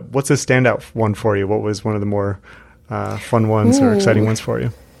a standout one for you? What was one of the more fun ones or exciting ones for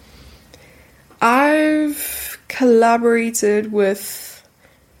you? I've collaborated with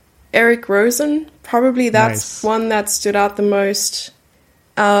Eric Rosen. Probably that's one that stood out the most.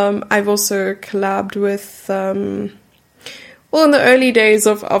 I've also collabed with, in the early days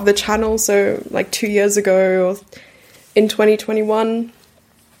of the channel, so like 2 years ago, or in 2021.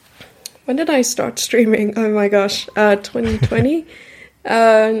 When did I start streaming? Oh my gosh, 2020?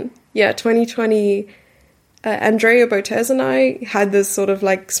 2020. Andrea Botez and I had this sort of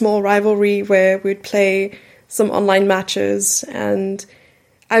like small rivalry where we'd play some online matches, and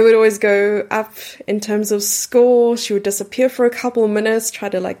I would always go up in terms of score. She would disappear for a couple of minutes, try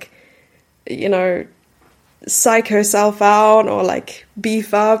to psych herself out or like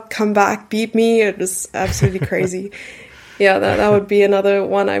beef up, come back, beat me. It was absolutely crazy. Yeah, that would be another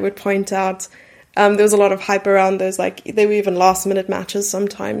one I would point out. There was a lot of hype around those, like they were even last minute matches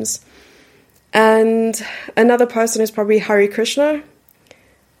sometimes. And another person is probably Hari Krishna.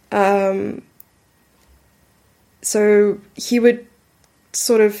 So he would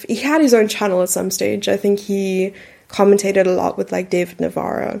he had his own channel at some stage. I think he commentated a lot with like David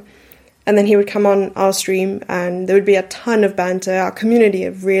Navarro. And then he would come on our stream and there would be a ton of banter. Our community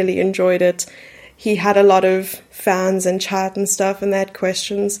really enjoyed it. He had a lot of fans in chat and stuff, and they had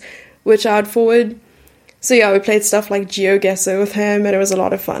questions, which I'd forward. So yeah, we played stuff like GeoGuessr with him, and it was a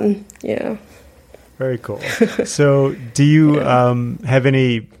lot of fun. Yeah. Very cool. So do you have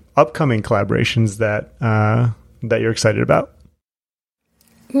any upcoming collaborations that you're excited about?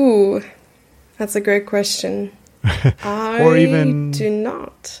 Ooh, that's a great question. Or even do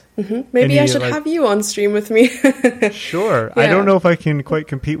not. Maybe I should have you on stream with me. Sure. Yeah. I don't know if I can quite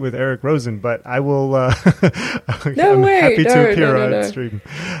compete with Eric Rosen, but I will. I'm happy to appear on stream.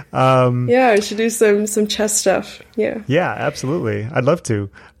 I should do some chess stuff. Yeah. Yeah, absolutely. I'd love to.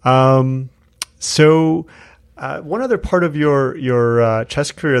 So one other part of your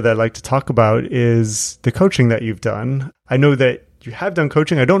chess career that I'd like to talk about is the coaching that you've done. I know that you have done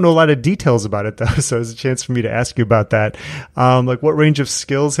coaching. I don't know a lot of details about it, though, so it's a chance for me to ask you about that. Like, what range of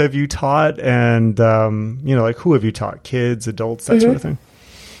skills have you taught? And, who have you taught? Kids, adults, that sort of thing?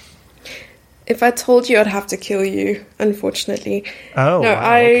 If I told you, I'd have to kill you, unfortunately. Oh, no,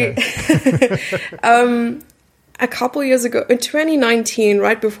 wow, okay. A couple years ago, in 2019,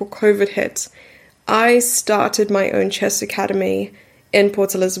 right before COVID hit, I started my own chess academy in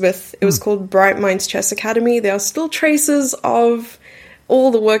Port Elizabeth. It was called Bright Minds Chess Academy. There are still traces of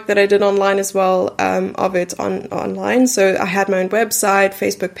all the work that I did online as well, of it online. So I had my own website,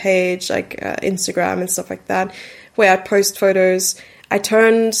 Facebook page, like Instagram and stuff like that, where I'd post photos. I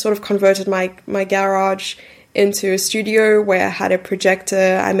converted my garage into a studio where I had a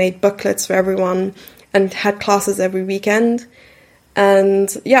projector. I made booklets for everyone and had classes every weekend.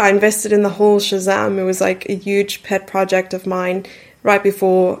 And yeah, I invested in the whole Shazam. It was like a huge pet project of mine right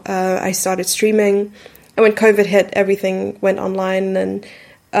before I started streaming. And when COVID hit, everything went online, and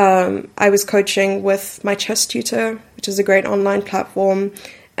I was coaching with my chess tutor, which is a great online platform.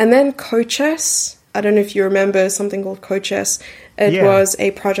 And then CoChess, I don't know if you remember something called CoChess. It was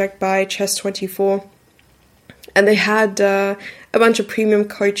a project by Chess24. And they had a bunch of premium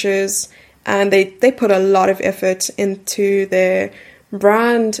coaches, and they put a lot of effort into their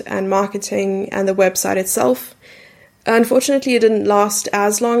brand and marketing and the website itself. Unfortunately, it didn't last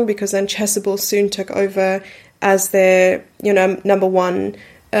as long, because then Chessable soon took over as their, number one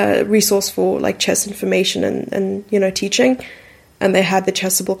resource for like chess information and teaching. And they had the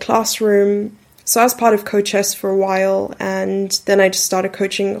Chessable classroom. So I was part of CoChess for a while, and then I just started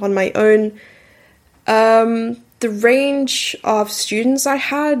coaching on my own. The range of students I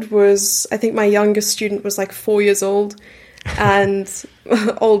had was, I think my youngest student was like 4 years old, and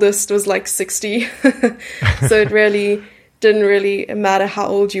oldest was like 60. So it really didn't really matter how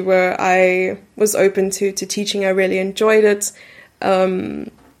old you were. I was open to teaching. I really enjoyed it.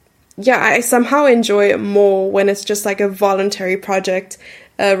 I somehow enjoy it more when it's just like a voluntary project,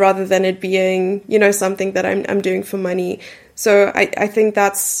 rather than it being, something that I'm doing for money. So I think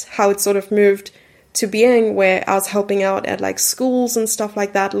that's how it sort of moved to being, where I was helping out at like schools and stuff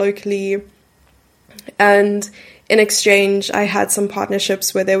like that locally. And in exchange, I had some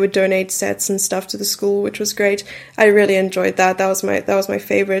partnerships where they would donate sets and stuff to the school, which was great. I really enjoyed that. That was my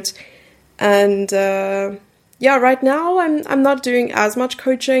favorite. And right now I'm not doing as much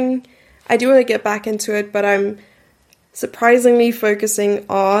coaching. I do want to get back into it, but I'm surprisingly focusing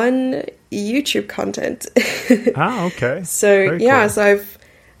on YouTube content. Okay. So Very cool. so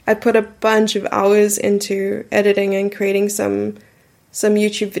I put a bunch of hours into editing and creating some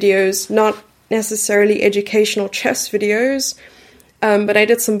YouTube videos, not necessarily educational chess videos, but I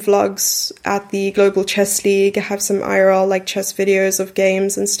did some vlogs at the Global Chess League. I have some IRL like chess videos of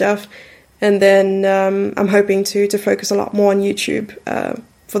games and stuff, and then I'm hoping to focus a lot more on YouTube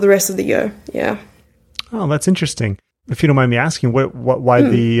for the rest of the year. Yeah. Oh, that's interesting. If you don't mind me asking, why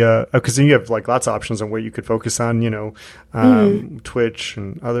the, because then you have like lots of options on where you could focus on, Twitch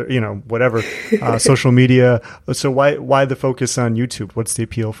and other, whatever, social media. So why the focus on YouTube? What's the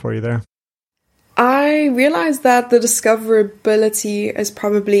appeal for you there? I realized that the discoverability is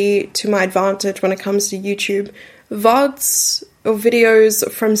probably to my advantage when it comes to YouTube. VODs or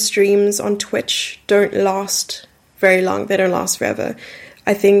videos from streams on Twitch don't last very long. They don't last forever.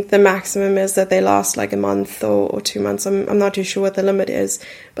 I think the maximum is that they last like a month or 2 months. I'm not too sure what the limit is.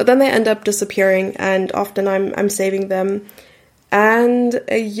 But then they end up disappearing, and often I'm saving them. And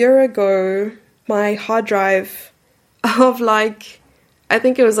a year ago, my hard drive of I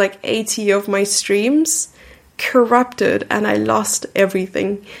think it was 80 of my streams corrupted, and I lost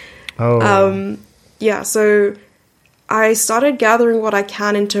everything. Oh. So I started gathering what I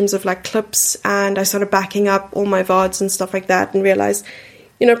can in terms of clips, and I started backing up all my VODs and stuff like that, and realized,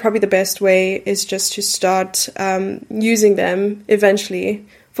 probably the best way is just to start using them eventually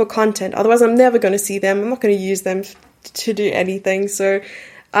for content. Otherwise, I'm never going to see them. I'm not going to use them to do anything. So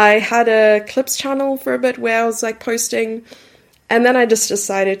I had a clips channel for a bit where I was posting, and then I just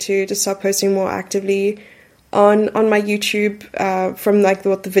decided to start posting more actively on my YouTube from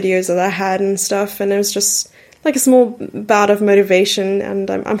what the videos that I had and stuff. And it was just a small bout of motivation, and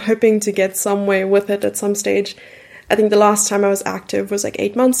I'm hoping to get somewhere with it at some stage. I think the last time I was active was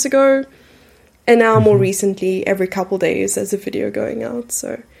 8 months ago, and now more recently, every couple days there's a video going out.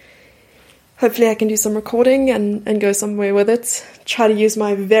 So hopefully I can do some recording and go somewhere with it. Try to use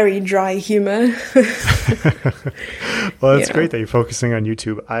my very dry humor. Well, it's great that you're focusing on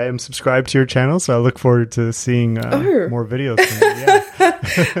YouTube. I am subscribed to your channel, so I look forward to seeing more videos from you.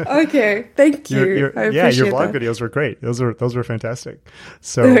 Yeah. Okay, thank you. Your vlog videos were great. Those were fantastic.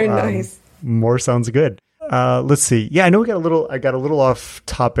 So very nice. More sounds good. Let's see. Yeah, I know I got a little off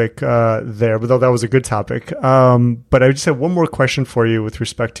topic there, but though that was a good topic. But I just have one more question for you with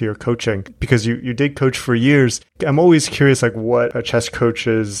respect to your coaching, because you did coach for years. I'm always curious, what a chess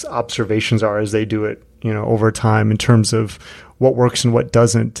coach's observations are as they do it, over time in terms of what works and what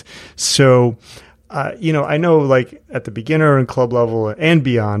doesn't. So, I know at the beginner and club level and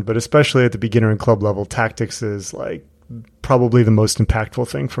beyond, but especially at the beginner and club level, tactics is probably the most impactful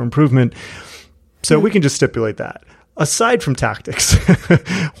thing for improvement. So we can just stipulate that. Aside from tactics,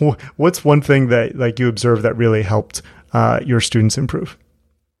 what's one thing that you observed that really helped your students improve?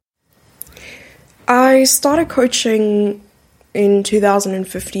 I started coaching in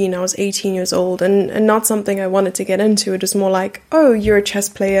 2015. I was 18 years old, and not something I wanted to get into. It was more oh, you're a chess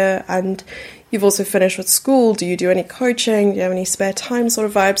player and you've also finished with school. Do you do any coaching? Do you have any spare time sort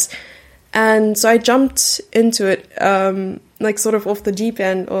of vibes? And so I jumped into it, like sort of off the deep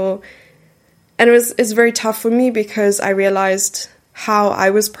end, and it's very tough for me because I realized how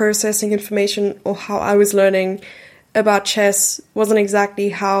I was processing information or how I was learning about chess wasn't exactly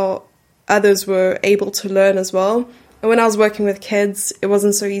how others were able to learn as well. And when I was working with kids, it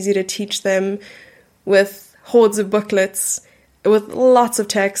wasn't so easy to teach them with hordes of booklets, with lots of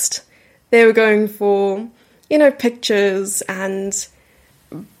text. They were going for, pictures and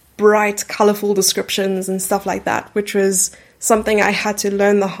bright, colorful descriptions and stuff like that, which was something I had to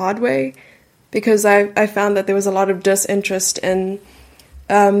learn the hard way because I found that there was a lot of disinterest in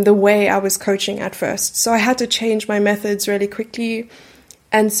the way I was coaching at first. So I had to change my methods really quickly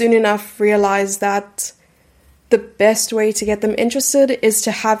and soon enough realize that the best way to get them interested is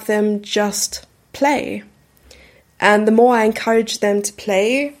to have them just play. And the more I encouraged them to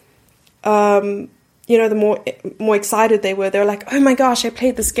play, the more excited they were. They were like, oh my gosh, I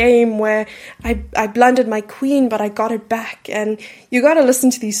played this game where I blundered my queen, but I got it back. And you got to listen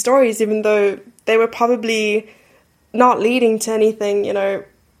to these stories, even though they were probably not leading to anything,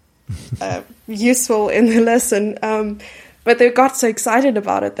 useful in the lesson. But they got so excited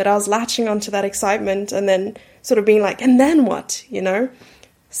about it that I was latching onto that excitement and then sort of being like, and then what,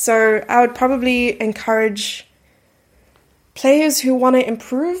 So I would probably encourage players who want to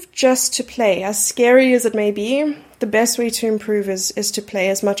improve just to play. As scary as it may be, the best way to improve is to play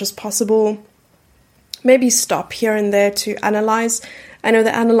as much as possible. Maybe stop here and there to analyze. I know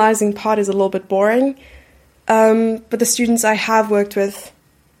the analyzing part is a little bit boring, but the students I have worked with,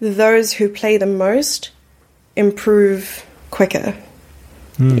 those who play the most, improve quicker.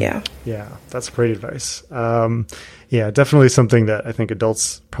 Yeah, that's great advice. Definitely something that I think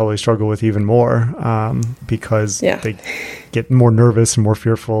adults probably struggle with even more because they get more nervous and more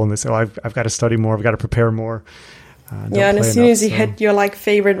fearful, and they say, "Oh, I've got to study more, I've got to prepare more." And as soon as you hit your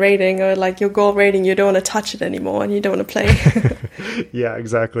favorite rating or your goal rating, you don't want to touch it anymore, and you don't want to play. Yeah,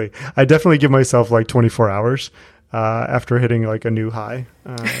 exactly. I definitely give myself 24 hours. After hitting a new high,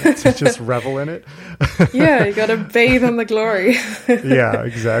 to just revel in it. Yeah, you got to bathe in the glory. Yeah,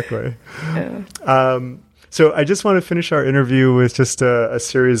 exactly. Yeah. So I just want to finish our interview with just a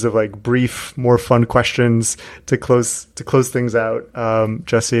series of brief, more fun questions to close things out,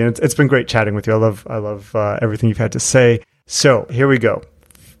 Jesse. And it's been great chatting with you. I love everything you've had to say. So here we go.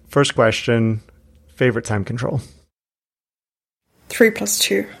 First question: favorite time control? 3 +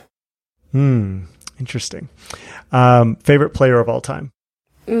 2. Interesting. Favorite player of all time?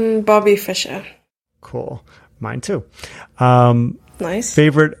 Bobby Fischer. Cool. Mine too. Nice.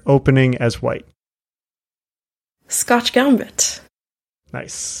 Favorite opening as white? Scotch Gambit.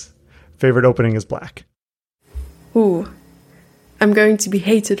 Nice. Favorite opening as black? Ooh. I'm going to be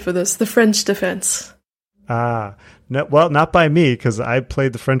hated for this. The French defense. No, well, not by me, because I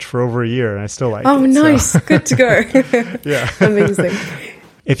played the French for over a year and I still like it. Oh, nice. So. Good to go. Yeah. Amazing.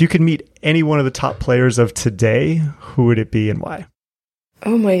 If you could meet any one of the top players of today, who would it be and why?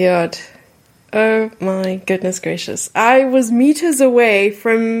 Oh my god. Oh my goodness gracious. I was meters away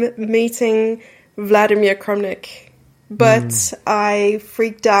from meeting Vladimir Krumnik, but I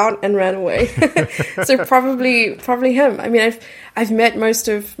freaked out and ran away. So probably him. I mean, I've met most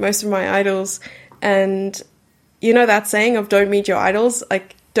of my idols, and you know that saying of don't meet your idols?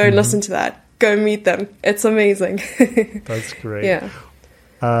 Don't listen to that. Go meet them. It's amazing. That's great. Yeah.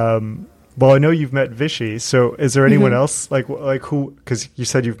 Well, I know you've met Vichy, so is there anyone else like who? Because you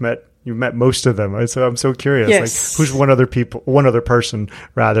said you've met most of them, so I'm so curious. Yes. Who's one other person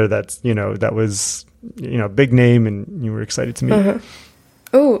rather that was big name and you were excited to meet?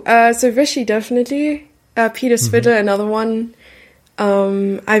 So Vichy definitely. Peter Svidler, another one.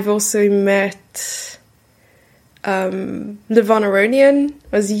 I've also met Levon Aronian.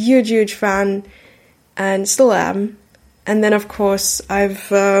 I was a huge fan, and still am. And then, of course,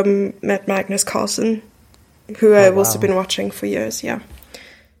 I've met Magnus Carlsen, who I've also been watching for years, yeah.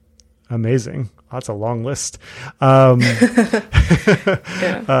 Amazing. That's a long list. Yeah.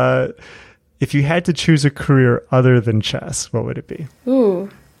 If you had to choose a career other than chess, what would it be? Ooh.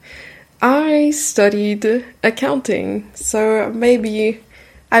 I studied accounting, so maybe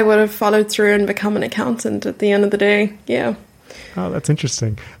I would have followed through and become an accountant at the end of the day, yeah. Oh, that's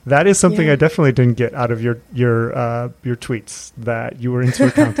interesting. That is something I definitely didn't get out of your tweets, that you were into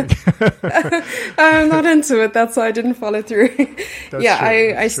accounting. I'm not into it. That's why I didn't follow through.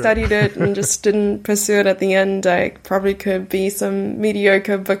 I true. studied it and just didn't pursue it at the end. I probably could be some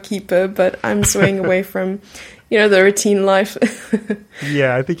mediocre bookkeeper, but I'm swaying away from, the routine life.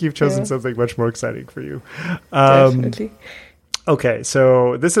 Yeah, I think you've chosen something much more exciting for you. Definitely. Okay,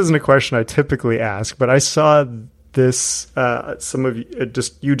 so this isn't a question I typically ask, but I saw this some of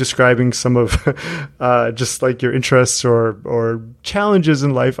just you describing some of just like your interests or challenges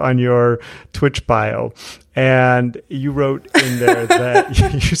in life on your Twitch bio, and you wrote in there that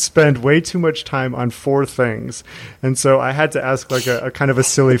you spend way too much time on 4 things, and so I had to ask like a kind of a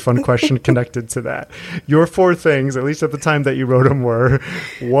silly fun question connected to that. Your 4 things, at least at the time that you wrote them, were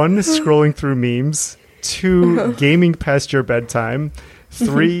 1, scrolling through memes, 2, gaming past your bedtime,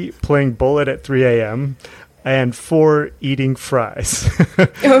 3, playing Bullet at 3 a.m., and 4, eating fries.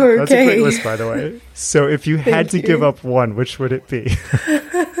 Okay. That's a great list, by the way. So if you had to give up one, which would it be?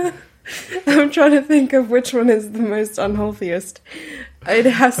 I'm trying to think of which one is the most unhealthiest. It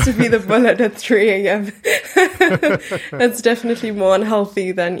has to be the Bullet at 3 a.m. That's definitely more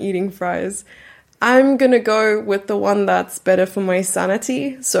unhealthy than eating fries. I'm going to go with the one that's better for my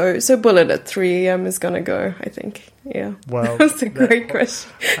sanity. So Bullet at 3 a.m. is going to go, I think. Yeah. Well, that's a great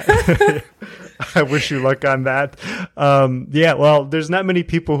question. I wish you luck on that. Yeah, well, there's not many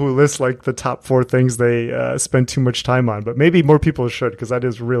people who list like the top 4 things they spend too much time on, but maybe more people should, because that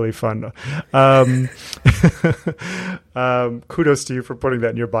is really fun. Kudos to you for putting that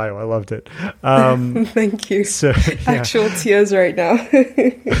in your bio. I loved it. Thank you. So, yeah. Actual tears right now.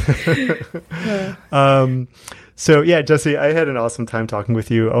 So yeah, Jesse, I had an awesome time talking with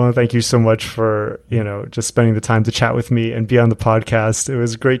you. I want to thank you so much for, just spending the time to chat with me and be on the podcast. It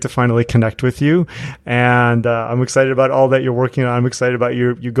was great to finally connect with you. And I'm excited about all that you're working on. I'm excited about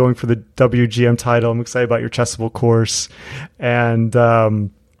you going for the WGM title. I'm excited about your Chessable course. And, I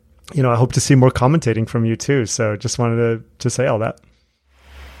hope to see more commentating from you too. So just wanted to say all that.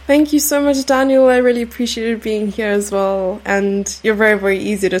 Thank you so much, Daniel. I really appreciated being here as well. And you're very, very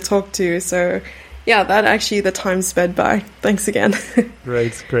easy to talk to. So yeah, that actually the time sped by. Thanks again.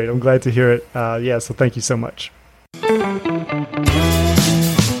 Great. I'm glad to hear it. So thank you so much.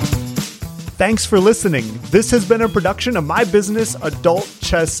 Thanks for listening. This has been a production of my business, Adult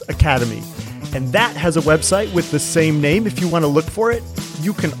Chess Academy. And that has a website with the same name if you want to look for it.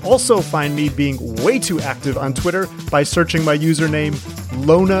 You can also find me being way too active on Twitter by searching my username,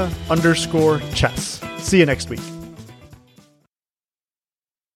 Lona_chess. See you next week.